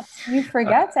happening. forget. You uh,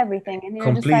 forget everything. And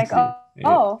you're just like, Completely. oh,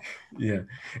 Yeah. oh. Yeah,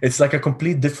 it's like a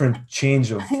complete different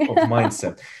change of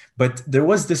mindset. But there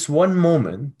was this one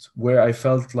moment where I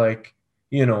felt like,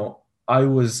 I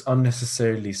was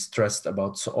unnecessarily stressed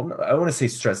about, so I want to say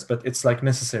stressed, but it's like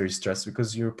necessary stress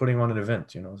because you're putting on an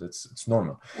event, it's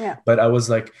normal. Yeah. But I was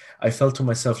like, I felt to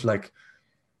myself like,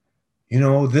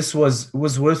 this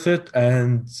was worth it,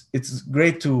 and it's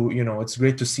great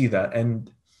to see that. And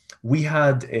we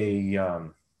had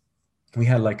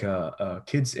like a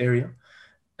kids area,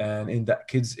 and in that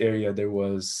kids area there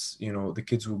was, the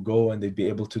kids would go and they'd be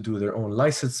able to do their own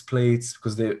license plates,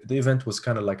 because the event was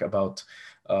kind of like about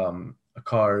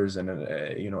cars, and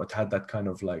it had that kind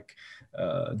of like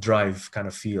drive kind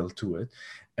of feel to it.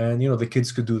 And the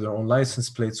kids could do their own license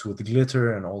plates with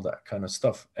glitter and all that kind of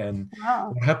stuff. And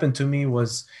Wow. what happened to me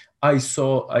was, I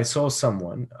saw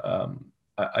someone,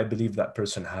 I believe that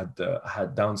person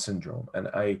had Down syndrome, and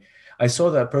I saw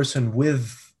that person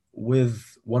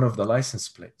with one of the license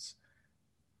plates,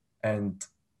 and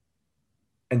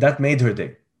that made her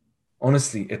day.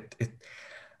 Honestly, it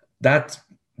that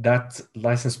that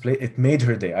license plate, it made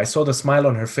her day. I saw the smile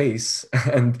on her face,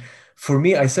 and for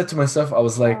me, I said to myself, I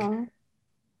was Oh,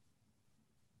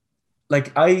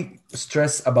 like I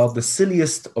stress about the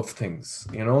silliest of things,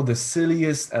 the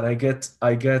silliest, and I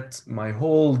get my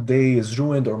whole day is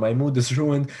ruined, or my mood is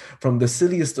ruined from the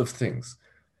silliest of things.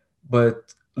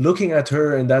 But looking at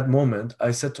her in that moment,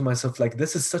 I said to myself, like,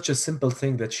 this is such a simple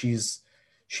thing that she's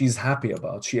happy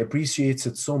about. She appreciates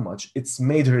it so much. It's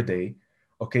made her day.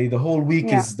 Okay,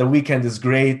 yeah. the weekend is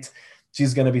great.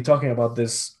 She's gonna be talking about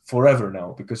this forever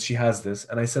now because she has this.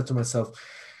 And I said to myself,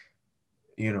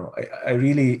 I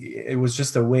really, it was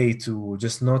just a way to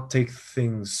just not take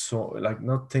things so, like,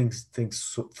 not things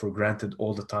so for granted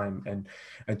all the time, and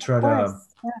Of try to course.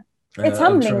 Yeah. It's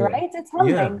humbling, try to, right? It's yeah,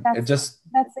 humbling. it That's just,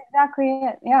 that's exactly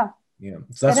it. Yeah, yeah,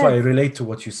 so it that's why I is. relate to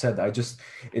what you said.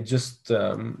 It just,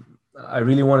 I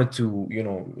really wanted to,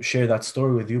 share that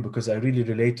story with you because I really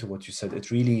relate to what you said.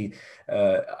 It really,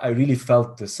 I really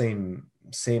felt the same,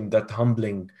 that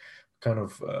humbling kind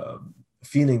of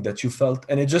feeling that you felt.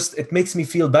 And it makes me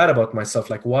feel bad about myself.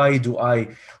 Like, why do I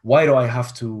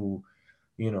have to,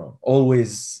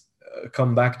 always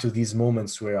come back to these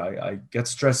moments where I get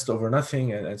stressed over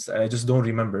nothing, and I just don't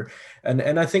remember.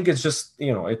 And I think it's just,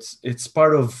 it's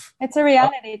part of, It's a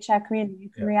reality check, really.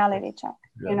 It's a yeah, reality check,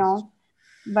 you reality. know.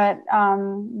 But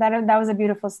that was a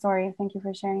beautiful story. Thank you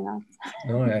for sharing that.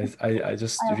 No, I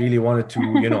just I, really wanted to,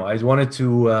 I wanted to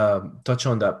touch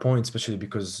on that point, especially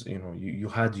because, you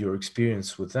had your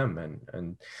experience with them,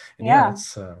 and yeah, yeah,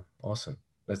 it's awesome.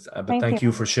 But thank you. thank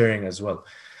you for sharing as well.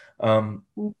 Um,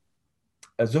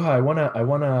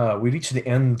 Zuha, we reached the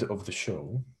end of the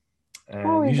show, Oh,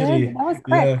 and we did. usually, That was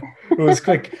quick. yeah, it was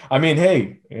quick. I mean,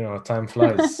 hey, time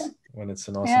flies when it's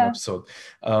an awesome Yeah. episode.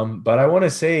 But I want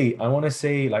to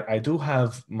say, like, I do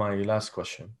have my last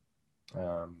question,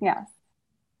 um, Yeah.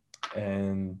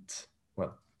 and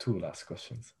well, two last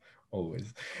questions,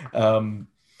 always. Um,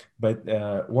 but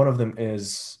one of them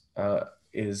is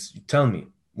tell me,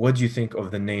 what do you think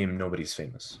of the name Nobody's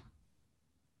Famous?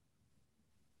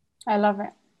 I love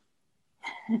it.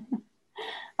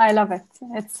 I love it.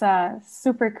 It's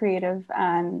super creative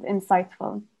and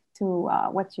insightful to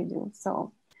what you do.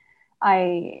 So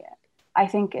I I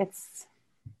think it's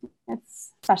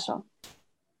special.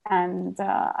 And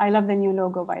I love the new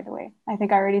logo, by the way. I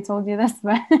think I already told you this,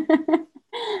 but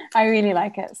I really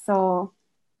like it. So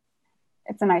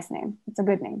it's a nice name. It's a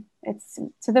good name. It's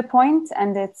to the point,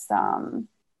 and it's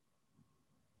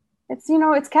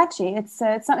it's catchy. It's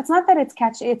not that it's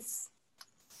catchy. It's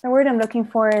the word I'm looking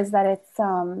for is that it's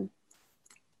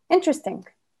interesting.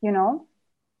 You know,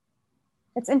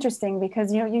 it's interesting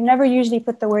because you never usually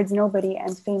put the words nobody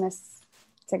and famous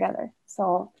together.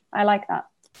 So I like that.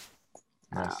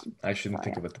 Nice. I shouldn't So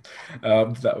think yeah.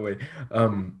 of it that way.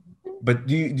 But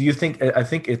do you think? I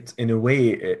think it in a way,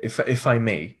 if I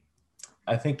may,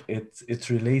 I think it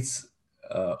relates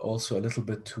also a little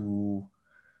bit to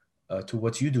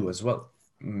what you do as well,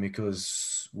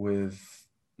 because with,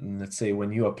 let's say,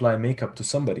 when you apply makeup to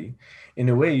somebody, in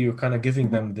a way you're kind of giving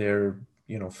Mhm. them their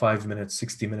 5 minutes,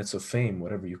 60 minutes of fame,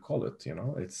 whatever you call it.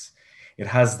 It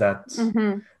has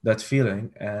Mhm. that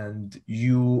feeling, and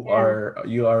Yeah.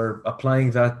 you are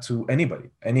applying that to anybody.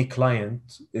 Any client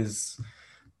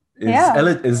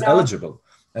Yeah. is eligible.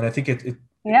 And I think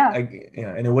Yeah.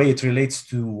 yeah, in a way it relates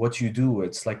to what you do.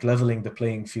 It's like leveling the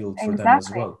playing field for them as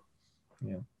Exactly. well.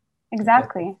 Yeah. That,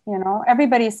 Exactly.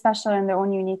 Everybody is special in their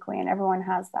own unique way, and everyone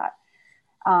has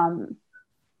um,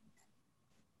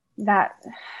 that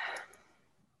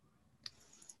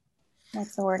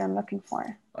what's the word I'm looking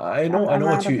for? I I'm know what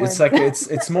out of you. It's words. like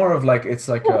it's more of like it's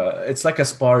like a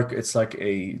spark. It's like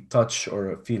a touch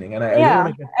or a feeling. And I don't want Yeah,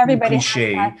 to get too everybody has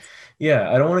cliche. that.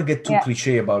 Yeah, I don't want to get too Yeah,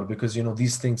 cliche about it, because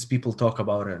these things people talk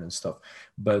about it and stuff.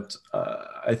 But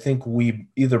I think we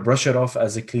either brush it off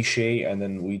as a cliche and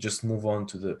then we just move on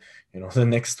to the the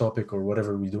next topic or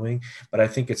whatever we're doing. But I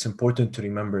think it's important to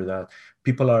remember that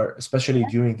people are, especially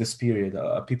during this period,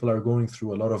 people are going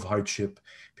through a lot of hardship.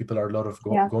 People are a lot of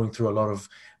yeah, going through a lot of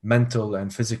mental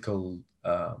and physical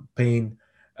pain,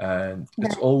 and it's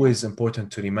very true. always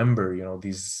important to remember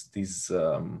these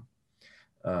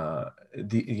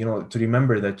to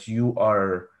remember that you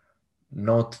are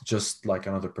not just like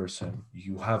another person.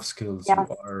 You have skills, you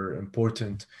Yes, are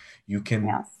important. You can,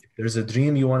 yes, if there's a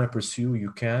dream you want to pursue,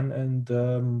 you can. And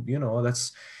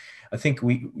that's, I think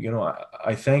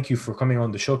I thank you for coming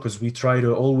on the show, because we try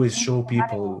to always thank you show for having me.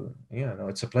 people. Yeah, no,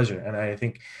 it's a pleasure. And I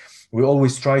think we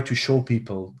always try to show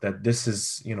people that this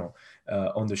is,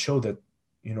 on the show, that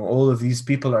all of these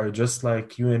people are just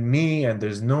like you and me, and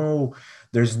there's no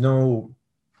there's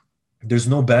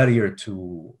no barrier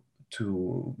to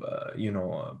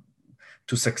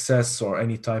success, or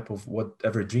any type of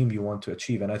whatever dream you want to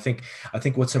achieve. And I think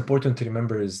what's important to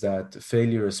remember is that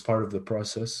failure is part of the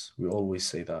process. We always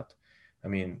say that. I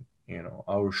mean,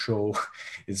 our show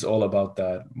is all about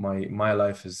that. My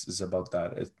life is about that.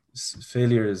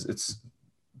 Failure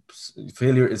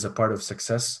is a part of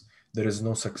success. There is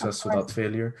no Of success course, without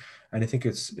failure. And I think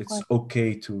it's of it's course. okay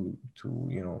to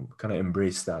kind of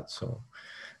embrace that. So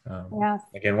Yes.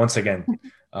 again, once again,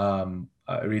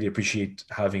 I really appreciate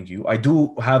having you. I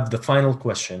do have the final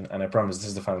question, and I promise this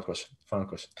is the final question. Final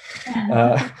question.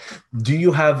 Uh, do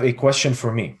you have a question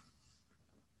for me?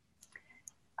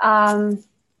 um,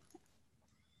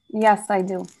 yes, I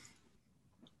do.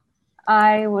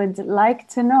 I would like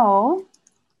to know.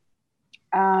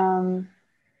 Um,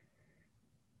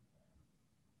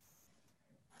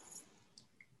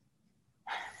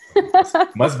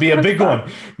 Must be a I'm big sorry.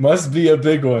 one. Must be a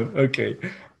big one. Okay.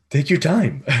 Take your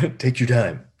time. Take your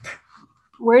time.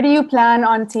 Where do you plan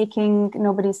on taking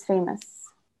Nobody's Famous?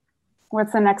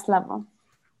 What's the next level?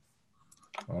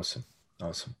 Awesome.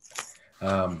 Awesome.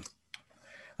 Um,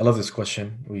 I love this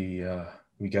question.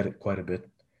 We get it quite a bit,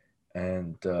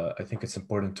 and I think it's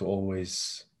important to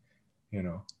always, you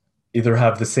know, either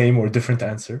have the same or different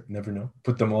answer. Never know.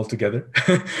 Put them all together,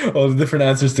 all the different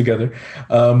answers together.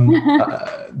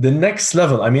 The next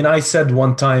level. I mean, I said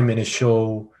one time in a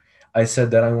show, I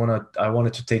said that I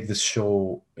wanted to take this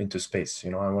show into space. I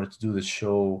wanted to do this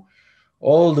show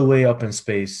all the way up in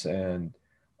space, and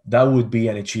that would be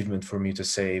an achievement for me to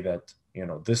say that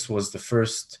this was the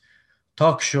first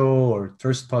talk show or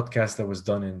first podcast that was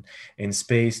done in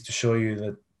space, to show you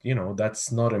that,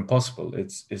 that's not impossible.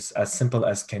 It's as simple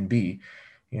as can be.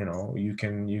 You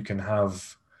can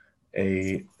have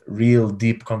a real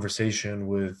deep conversation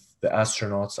with the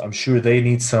astronauts. I'm sure they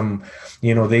need some,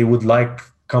 they would like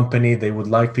company, they would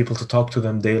like people to talk to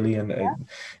them daily, and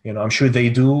I'm sure they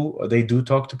do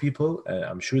talk to people.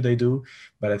 I'm sure they do,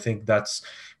 but I think that's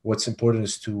what's important,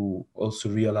 is to also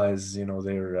realize,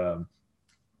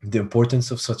 the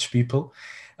importance of such people.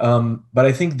 But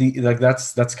I think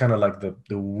that's kind of like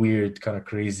the weird, kind of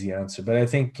crazy answer. But I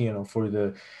think, for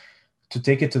the to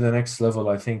take it to the next level,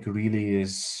 I think really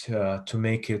is, to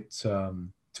make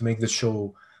the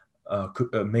show,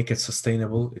 make it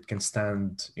sustainable. It can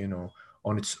stand,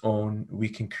 on its own. We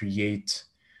can create,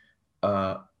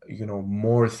 uh,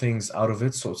 more things out of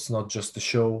it. So it's not just the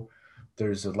show.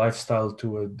 There's a lifestyle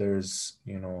to it. There's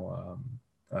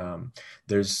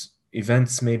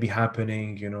events maybe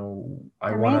happening.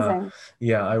 I wanna, Amazing.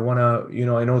 yeah, I wanna,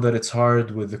 I know that it's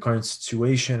hard with the current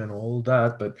situation and all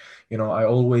that, but I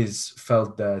always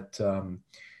felt that,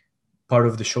 part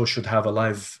of the show should have a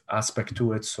live aspect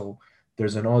to it. So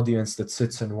there's an audience that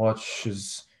sits and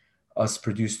watches us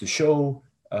produce the show,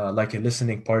 like a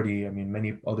listening party. I mean,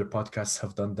 many other podcasts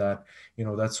have done that.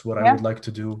 That's what I would Yeah, like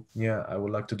to do. Yeah, I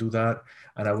would like to do that.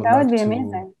 And I would that would like be to,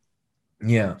 amazing.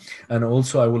 yeah. And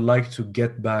also, I would like to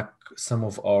get back some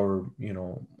of our,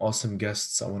 awesome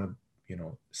guests. I want to,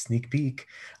 sneak peek.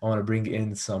 I want to bring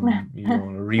in some,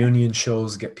 reunion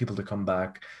shows, get people to come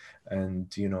back and,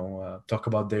 talk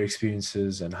about their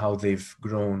experiences and how they've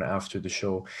grown after the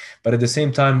show. But at the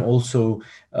same time, also,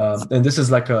 and this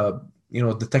is like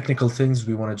the technical things,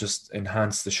 we want to just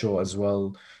enhance the show as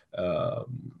well.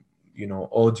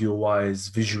 Audio wise,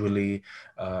 visually,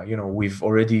 we've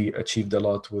already achieved a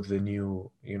lot with the new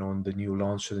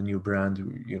launch of the new brand.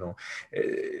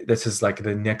 This is like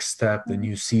the next step, the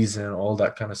new season, all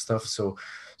that kind of stuff. So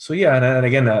yeah, and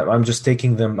again, I'm just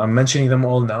taking them, I'm mentioning them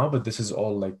all now, but this is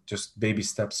all like just baby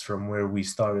steps from where we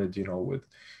started. With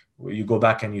where you go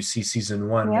back and you see season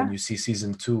one and Yeah, you see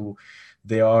season two,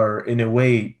 they are in a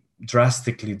way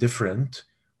drastically different,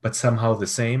 but somehow the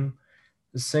same.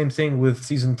 The same thing with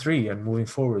season three and moving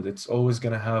forward. It's always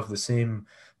going to have the same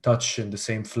touch and the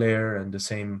same flair and the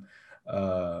same,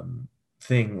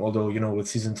 thing. Although, with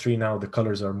season three now, the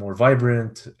colors are more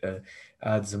vibrant,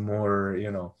 adds a more,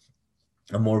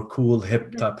 a more cool,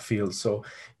 hip type feel. So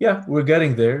yeah, we're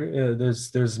getting there.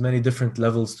 There's many different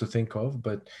levels to think of,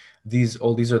 but these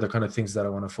are the kind of things that I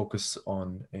want to focus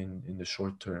on in the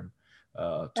short term.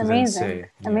 To then amazing, say,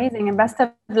 yeah. amazing, and best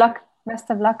of luck. Best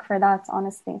of luck for that.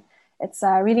 Honestly, it's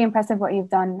really impressive what you've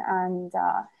done, and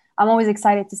I'm always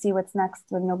excited to see what's next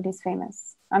with Nobody's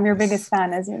Famous. I'm your biggest Yes.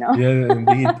 fan, as you know. Yeah,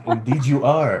 indeed you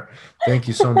are. Thank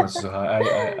you so much,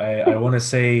 Zuha. I want to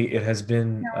say it has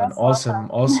been You're an most awesome,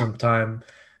 welcome. awesome time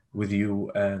with you,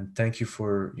 and thank you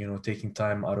for, taking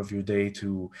time out of your day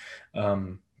to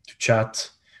chat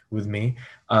with me.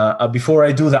 Before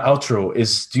I do the outro,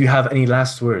 do you have any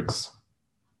last words?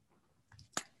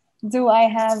 Do I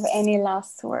have any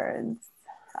last words?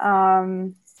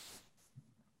 Um,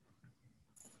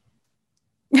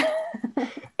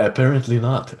 Apparently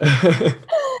not.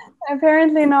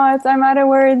 Apparently not. I'm out of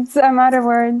words. I'm out of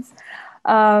words.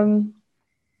 Um,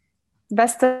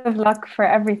 Best of luck for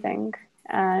everything.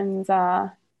 And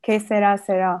que sera,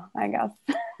 sera, I guess.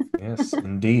 Yes,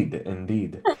 indeed,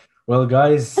 indeed. Well,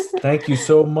 guys, thank you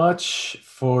so much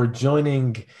for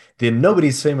joining the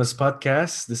Nobody's Famous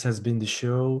podcast. This has been the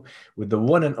show with the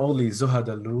one and only Zuha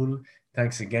Dalul.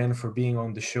 Thanks again for being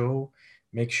on the show.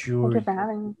 Make Thank sure you for you,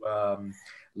 having me.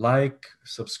 like,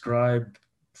 subscribe,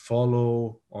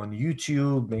 follow on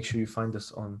YouTube. Make sure you find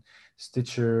us on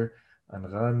Stitcher,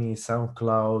 Anghami,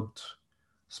 SoundCloud,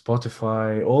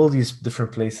 Spotify, all these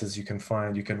different places you can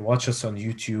find. You can watch us on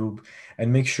YouTube,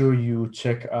 and make sure you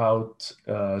check out,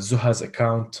 Zuha's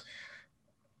account,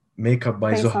 Makeup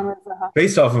by Face on Zuha. with Zaha.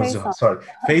 Based off of Face Zuha, on. sorry.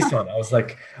 Face on. I was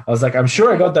like, I'm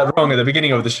sure I got that wrong at the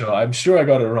beginning of the show. I'm sure I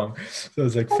got it wrong. So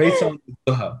it's like Face on with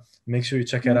Zuha. Make sure you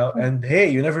check it out. And hey,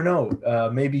 you never know.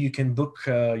 Maybe you can book,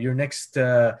 your next,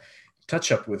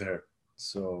 touch up with her.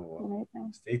 So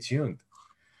Amazing. stay tuned.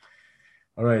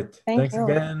 All right. Thank Thanks you.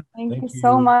 again. Thank you Thank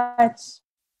so you. much.